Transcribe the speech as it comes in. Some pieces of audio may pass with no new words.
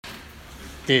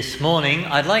This morning,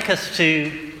 I'd like us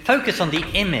to focus on the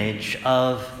image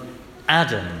of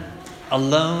Adam,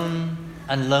 alone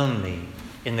and lonely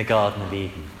in the Garden of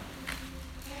Eden.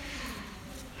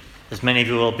 As many of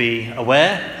you will be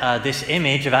aware, this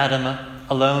image of Adam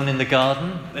alone in the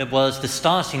garden, it was the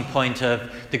starting point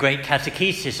of the great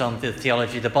catechesis on the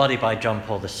theology of the body by John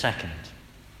Paul II.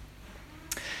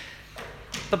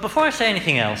 But before I say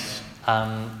anything else,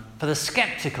 for the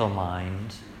skeptical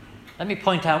mind, let me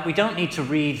point out we don't need to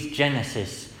read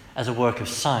Genesis as a work of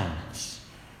science.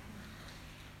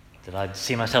 That I'd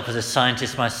see myself as a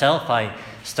scientist myself. I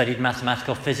studied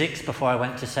mathematical physics before I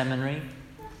went to seminary.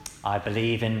 I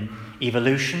believe in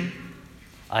evolution.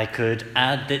 I could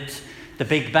add that the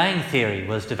Big Bang Theory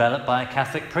was developed by a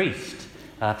Catholic priest,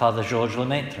 Father Georges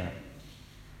Lemaitre.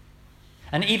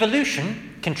 And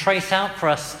evolution can trace out for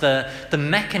us the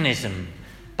mechanism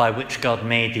by which God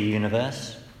made the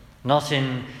universe, not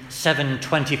in 7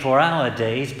 24-hour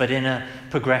days, but in a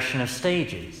progression of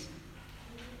stages.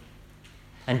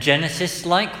 And Genesis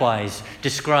likewise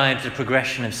describes a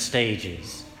progression of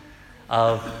stages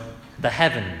of the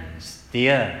heavens,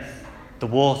 the earth, the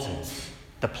waters,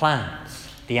 the plants,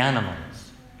 the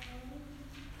animals.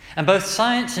 And both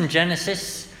science and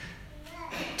Genesis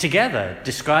together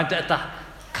describe that at the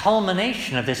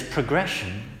culmination of this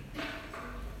progression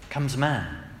comes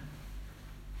man.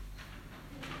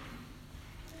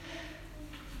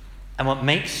 And what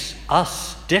makes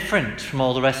us different from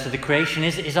all the rest of the creation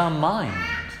is our mind.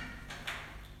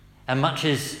 And much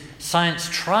as science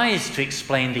tries to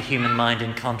explain the human mind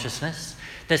and consciousness,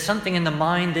 there's something in the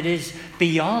mind that is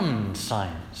beyond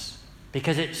science,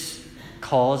 because it's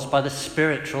caused by the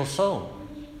spiritual soul.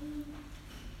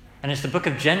 And it's the book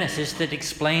of Genesis that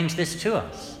explains this to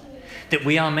us. That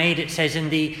we are made, it says, in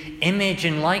the image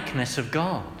and likeness of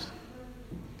God.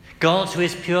 God, who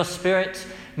is pure spirit,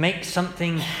 makes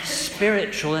something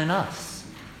spiritual in us,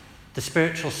 the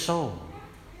spiritual soul,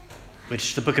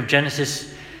 which the book of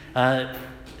Genesis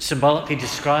symbolically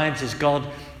describes as God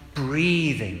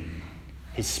breathing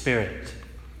his spirit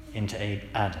into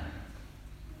Adam.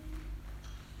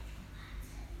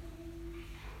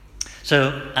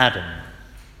 So,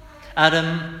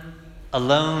 Adam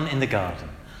alone in the garden,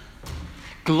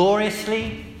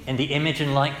 gloriously in the image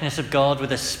and likeness of God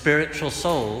with a spiritual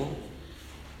soul,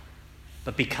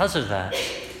 but because of that,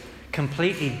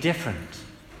 completely different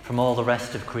from all the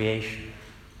rest of creation,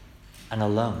 and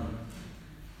alone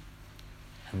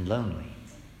and lonely.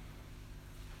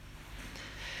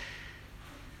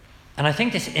 And I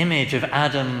think this image of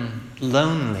Adam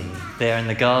lonely there in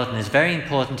the garden is very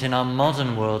important in our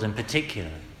modern world in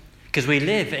particular, because we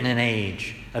live in an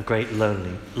age of great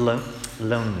loneliness.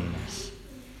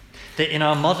 That in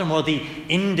our modern world, the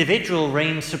individual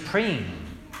reigns supreme.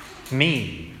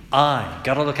 Me, I,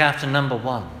 got to look after number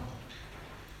one.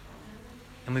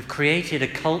 And we've created a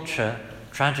culture,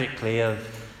 tragically,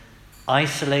 of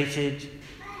isolated,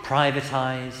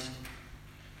 privatized,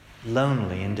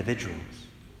 lonely individuals.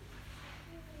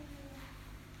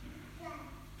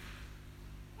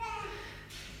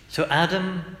 So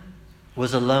Adam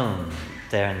was alone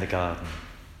there in the garden.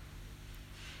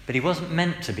 But he wasn't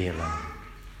meant to be alone.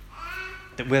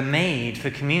 That we're made for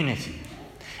community.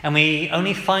 And we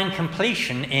only find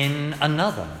completion in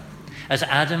another, as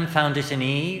Adam found it in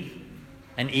Eve,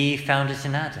 and Eve found it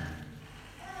in Adam.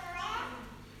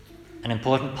 An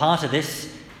important part of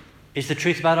this is the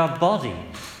truth about our bodies,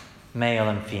 male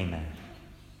and female.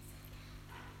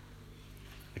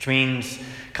 Which means,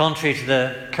 contrary to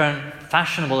the current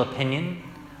fashionable opinion,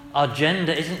 our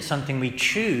gender isn't something we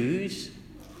choose,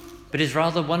 but is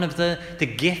rather one of the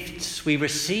gifts we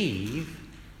receive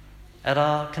at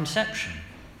our conception,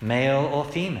 male or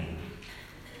female.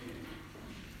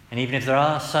 And even if there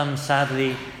are some,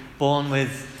 sadly, born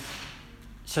with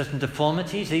certain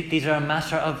deformities, these are a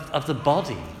matter of the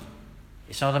body.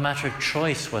 It's not a matter of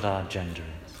choice what our gender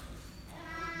is.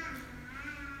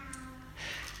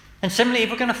 And similarly,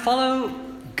 if we're going to follow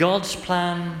God's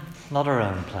plan, not our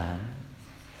own plan,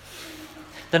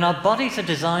 then our bodies are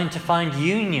designed to find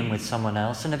union with someone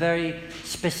else in a very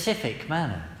specific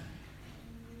manner.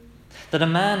 That a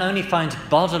man only finds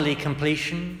bodily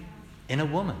completion in a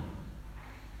woman,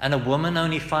 and a woman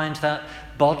only finds that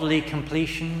bodily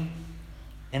completion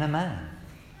in a man.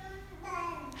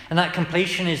 And that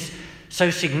completion is so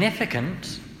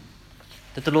significant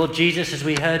that the Lord Jesus, as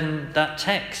we heard in that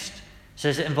text,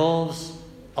 says it involves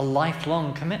a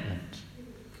lifelong commitment.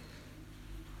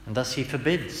 And thus he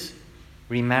forbids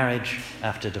remarriage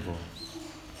after divorce.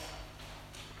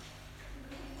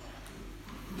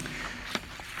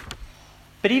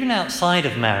 But even outside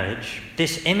of marriage,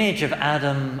 this image of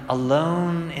Adam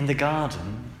alone in the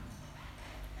garden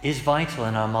is vital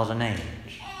in our modern age.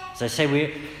 As I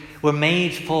say, we're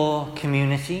made for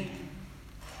community.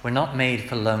 We're not made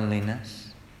for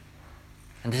loneliness.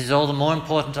 And this is all the more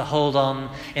important to hold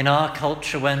on in our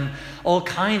culture when all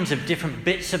kinds of different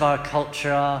bits of our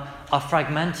culture are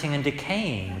fragmenting and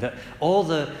decaying, that all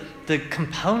the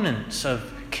components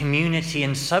of community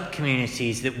and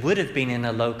sub-communities that would have been in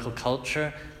a local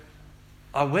culture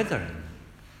are withering.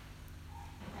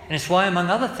 And it's why, among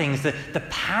other things, the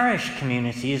parish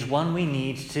community is one we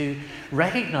need to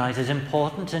recognize as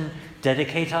important and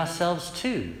dedicate ourselves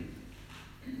to.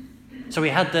 So we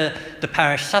had the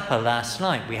parish supper last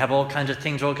night. We have all kinds of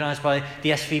things organised by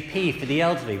the SVP for the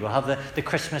elderly. We'll have the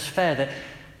Christmas fair.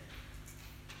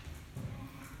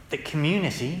 The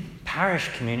community, parish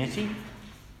community,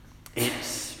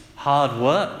 it's hard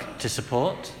work to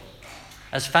support,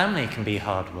 as family can be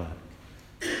hard work.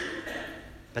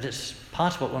 But it's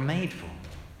part of what we're made for.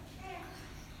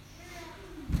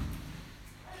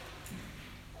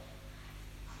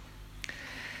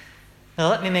 Now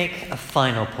let me make a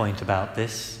final point about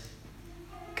this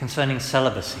concerning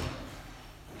celibacy.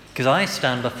 Because I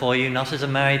stand before you not as a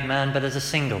married man, but as a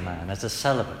single man, as a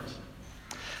celibate.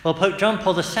 Well, Pope John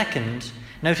Paul II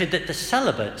noted that the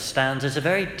celibate stands as a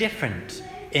very different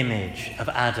image of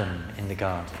Adam in the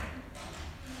garden.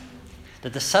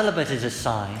 That the celibate is a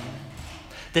sign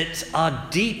that our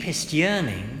deepest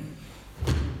yearning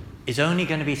is only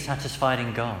going to be satisfied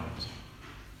in God.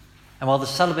 And while the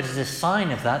celibate is a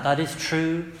sign of that, that is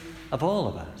true of all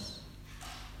of us.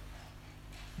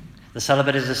 The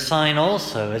celibate is a sign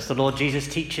also, as the Lord Jesus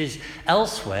teaches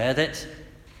elsewhere, that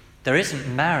there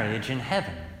isn't marriage in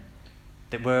heaven,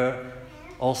 that we're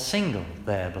all single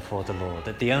there before the Lord,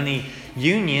 that the only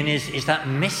union is that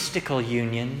mystical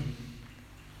union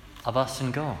of us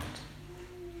and God.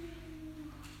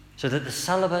 So that the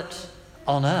celibate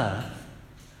on earth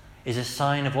is a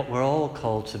sign of what we're all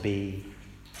called to be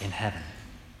in heaven.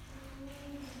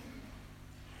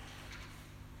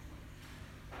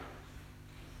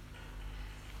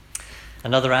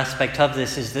 Another aspect of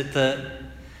this is that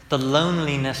the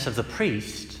loneliness of the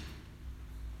priest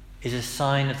is a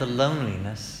sign of the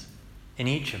loneliness in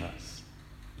each of us.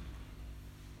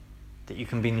 That you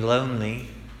can be lonely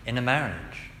in a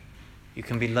marriage. You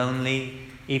can be lonely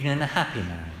even in a happy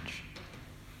marriage.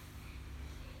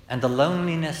 And the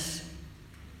loneliness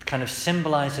kind of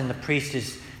symbolized in the priest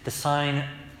is the sign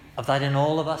of that in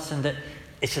all of us, and that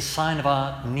it's a sign of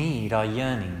our need, our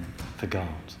yearning for God.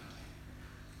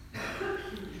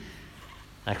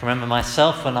 I can remember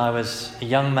myself when I was a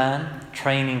young man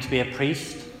training to be a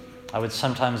priest. I would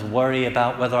sometimes worry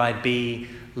about whether I'd be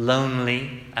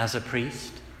lonely as a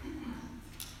priest.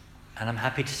 And I'm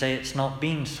happy to say it's not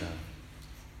been so.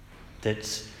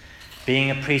 That being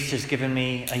a priest has given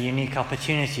me a unique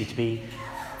opportunity to be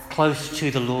close to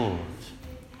the Lord,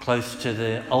 close to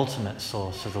the ultimate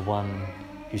source of the one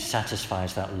who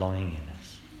satisfies that longing in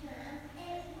us.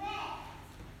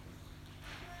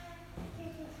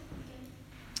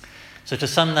 So to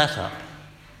sum that up,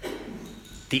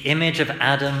 the image of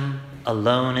Adam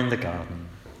alone in the garden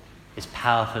is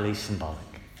powerfully symbolic.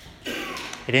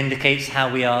 It indicates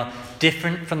how we are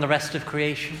different from the rest of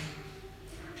creation.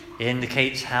 It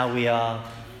indicates how we are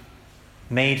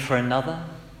made for another.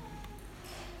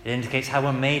 It indicates how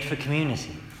we're made for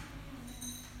community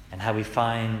and how we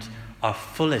find our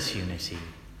fullest unity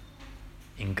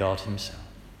in God Himself.